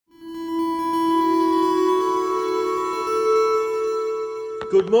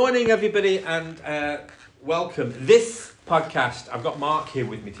Good morning, everybody, and welcome. This podcast, I've got Mark here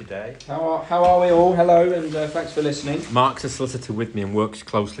with me today. How are we all? Hello, and thanks for listening. Mark's a solicitor with me and works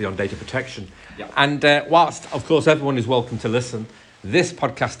closely on data protection. Yep. And whilst, of course, everyone is welcome to listen, this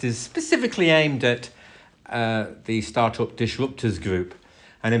podcast is specifically aimed at the Startup Disruptors group,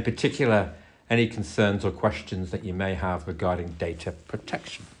 and in particular, any concerns or questions that you may have regarding data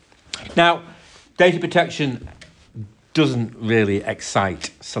protection. Now, data protection doesn't really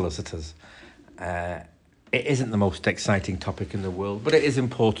excite solicitors. It isn't the most exciting topic in the world, but it is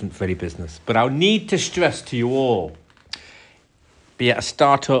important for any business. But I need to stress to you all, be it a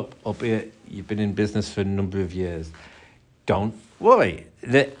startup or be it you've been in business for a number of years, don't worry.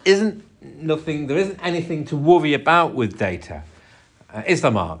 There isn't anything to worry about with data. Is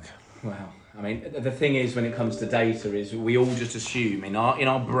there, Mark? Well, I mean, the thing is, when it comes to data, is we all just assume in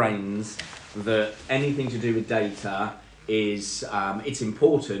our brains that anything to do with data is it's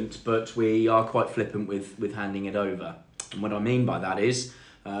important, but we are quite flippant with handing it over. And what I mean by that is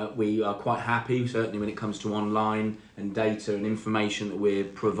we are quite happy, certainly when it comes to online and data and information that we're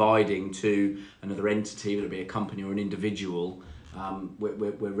providing to another entity, whether it be a company or an individual.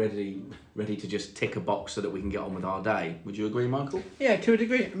 We're ready to just tick a box so that we can get on with our day. Would you agree, Michael? Yeah, to a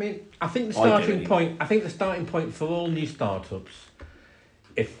degree. I mean, I think the starting point for all new startups,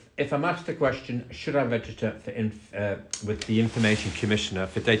 if I'm asked the question, should I register with the Information Commissioner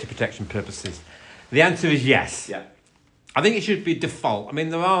for data protection purposes, the answer is yes. Yeah. I think it should be default. I mean,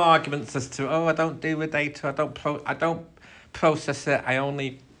 there are arguments as to, I don't deal with data, I don't process it, I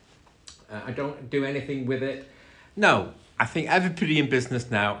don't do anything with it. No, I think everybody in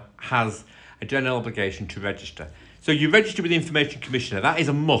business now has a general obligation to register. So you register with the Information Commissioner, that is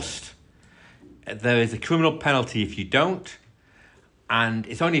a must. There is a criminal penalty if you don't, and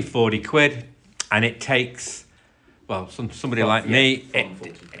it's only 40 quid, and it takes, somebody like me,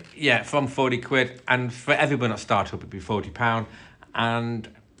 from 40 quid, and for everyone at startup it'd be £40, and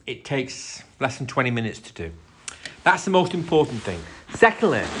it takes less than 20 minutes to do. That's the most important thing.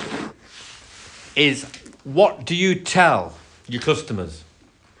 Secondly, is what do you tell your customers?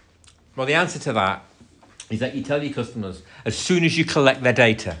 Well, the answer to that is that you tell your customers as soon as you collect their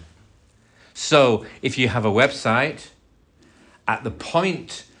data. So if you have a website, at the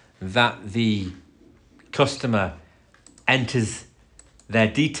point that the customer enters their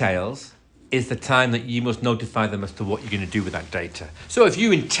details is the time that you must notify them as to what you're going to do with that data. So if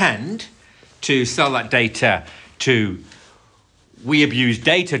you intend to sell that data to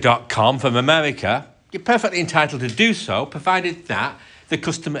weabusedata.com from America, you're perfectly entitled to do so, provided that the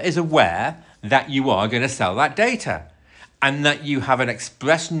customer is aware that you are going to sell that data and that you have an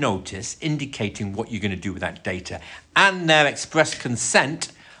express notice indicating what you're going to do with that data. And their express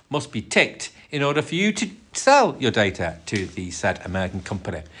consent must be ticked in order for you to sell your data to the said American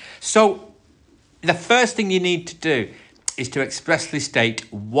company. So the first thing you need to do is to expressly state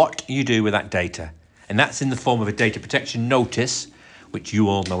what you do with that data. And that's in the form of a data protection notice, which you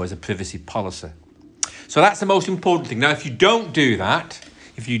all know as a privacy policy. So that's the most important thing. Now, if you don't do that,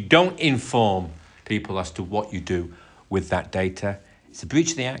 if you don't inform people as to what you do with that data, it's a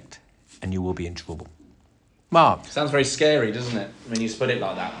breach of the Act and you will be in trouble. Mark? Sounds very scary, doesn't it, when you put it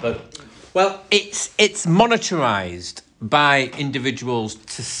like that? But well, it's monitorised by individuals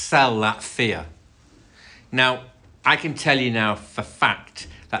to sell that fear. Now, I can tell you now for fact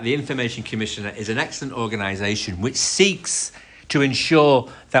that the Information Commissioner is an excellent organisation which seeks to ensure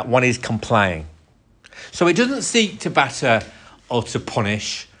that one is complying. So it doesn't seek to batter or to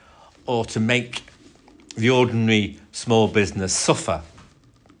punish or to make the ordinary small business suffer.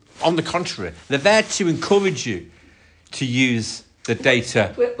 On the contrary, they're there to encourage you to use the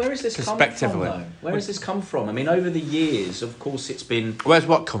data. Where is this come from, though? Where has this come from? I mean, over the years, of course, it's been... Where's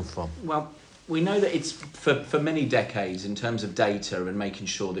what come from? Well, we know that it's for many decades in terms of data and making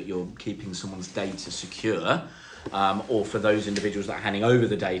sure that you're keeping someone's data secure, or for those individuals that are handing over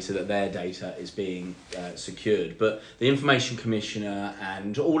the data, that their data is being secured. But the Information Commissioner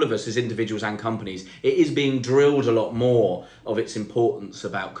and all of us as individuals and companies, it is being drilled a lot more of its importance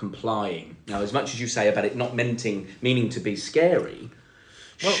about complying. Now, as much as you say about it not meaning to be scary,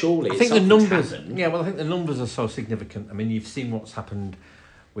 surely I think the numbers. Yeah, well, I think the numbers are so significant. I mean, you've seen what's happened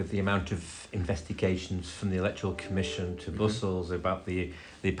with the amount of investigations from the Electoral Commission to Brussels about the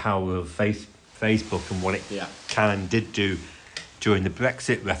power of Facebook and what it can and did do during the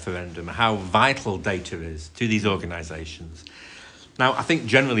Brexit referendum, how vital data is to these organisations. Now, I think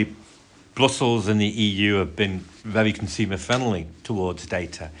generally Brussels and the EU have been very consumer friendly towards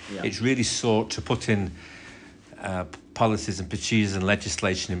data. Yeah. It's really sought to put in policies and procedures and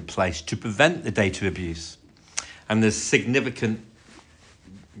legislation in place to prevent the data abuse. And there's significant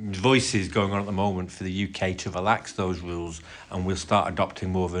voices going on at the moment for the UK to relax those rules, and we'll start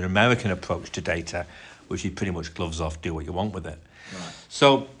adopting more of an American approach to data, which is pretty much gloves off, do what you want with it. Right.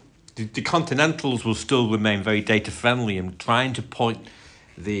 So the Continentals will still remain very data friendly and trying to point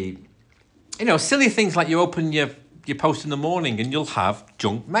the, silly things like you open your post in the morning and you'll have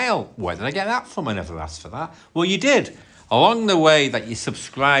junk mail. Where did I get that from? I never asked for that. Well, you did. Along the way that you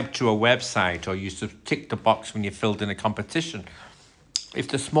subscribe to a website or you tick the box when you filled in a competition, if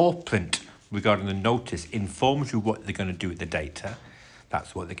the small print regarding the notice informs you what they're going to do with the data,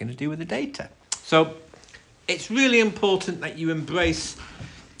 that's what they're going to do with the data. So it's really important that you embrace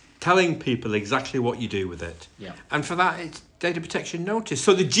telling people exactly what you do with it. Yeah. And for that, it's data protection notice.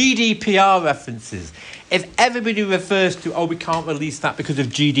 So the GDPR references, if everybody refers to, we can't release that because of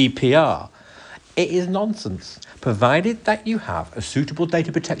GDPR, it is nonsense. Provided that you have a suitable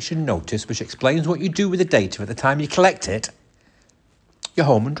data protection notice which explains what you do with the data at the time you collect it, you're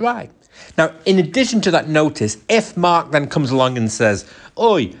home and dry. Now, in addition to that notice, if Mark then comes along and says,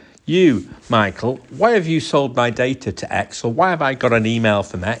 "Oi, you, Michael, why have you sold my data to X, or why have I got an email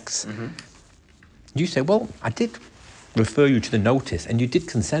from X?" Mm-hmm. You say, "Well, I did refer you to the notice and you did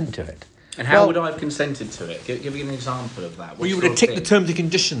consent to it." And how would I have consented to it? Give me an example of that. Well, you would have ticked the terms and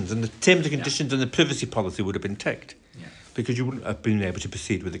conditions, and the terms and conditions and the privacy policy would have been ticked. Yeah. Because you wouldn't have been able to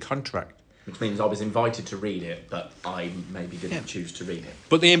proceed with the contract. Which means I was invited to read it, but I maybe didn't choose to read it.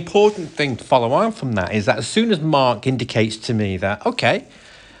 But the important thing to follow on from that is that as soon as Mark indicates to me that, okay,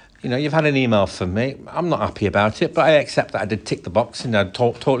 you've had an email from me, I'm not happy about it, but I accept that I did tick the box and I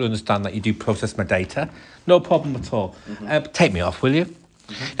totally understand that you do process my data. No problem at all. Mm-hmm. Take me off, will you?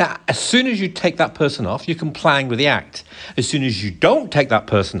 Mm-hmm. Now, as soon as you take that person off, you're complying with the Act. As soon as you don't take that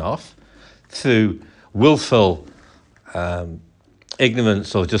person off through willful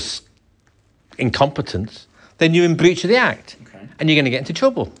ignorance or just incompetence, then you're in breach of the Act. Okay. And you're going to get into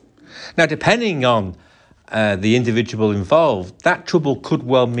trouble. Now, depending on the individual involved, that trouble could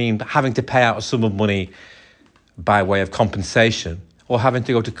well mean having to pay out a sum of money by way of compensation or having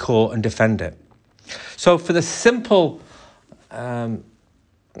to go to court and defend it. So for the simple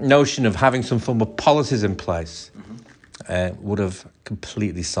notion of having some form of policies in place would have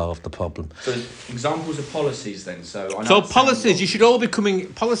completely solved the problem. So examples of policies then. So policies,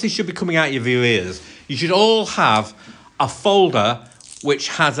 policies should be coming out of your ears. You should all have a folder which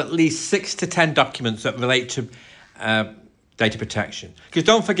has at least 6 to 10 documents that relate to data protection. Because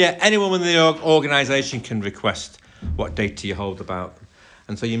don't forget, anyone in the organisation can request what data you hold about them.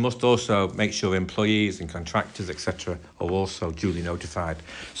 And so you must also make sure employees and contractors, etc., are also duly notified.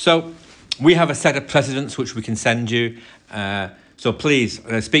 So we have a set of precedents which we can send you. So please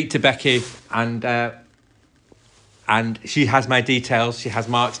speak to Becky, and she has my details. She has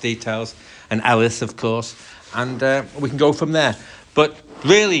Mark's details, and Alice, of course, and we can go from there. But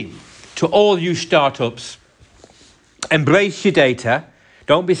really, to all you startups, embrace your data.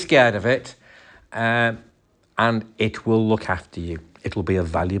 Don't be scared of it, and it will look after you. It will be a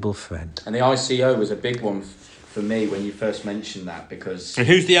valuable friend. And the ICO was a big one for me when you first mentioned that, because... And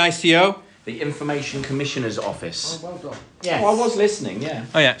who's the ICO? The Information Commissioner's Office. Oh, well done. Yes. Oh, I was listening, yeah.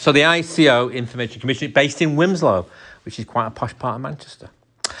 Oh, yeah. So the ICO, Information Commissioner, based in Wilmslow, which is quite a posh part of Manchester.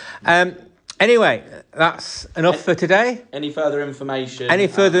 Anyway, that's enough for today. Any further information?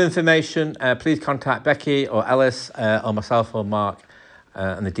 Please contact Becky or Alice or myself or Mark,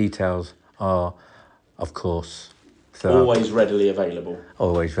 and the details are, of course... Always readily available.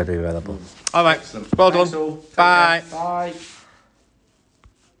 Always readily available. All right. Excellent. Well Thanks done. All. Bye. Bye.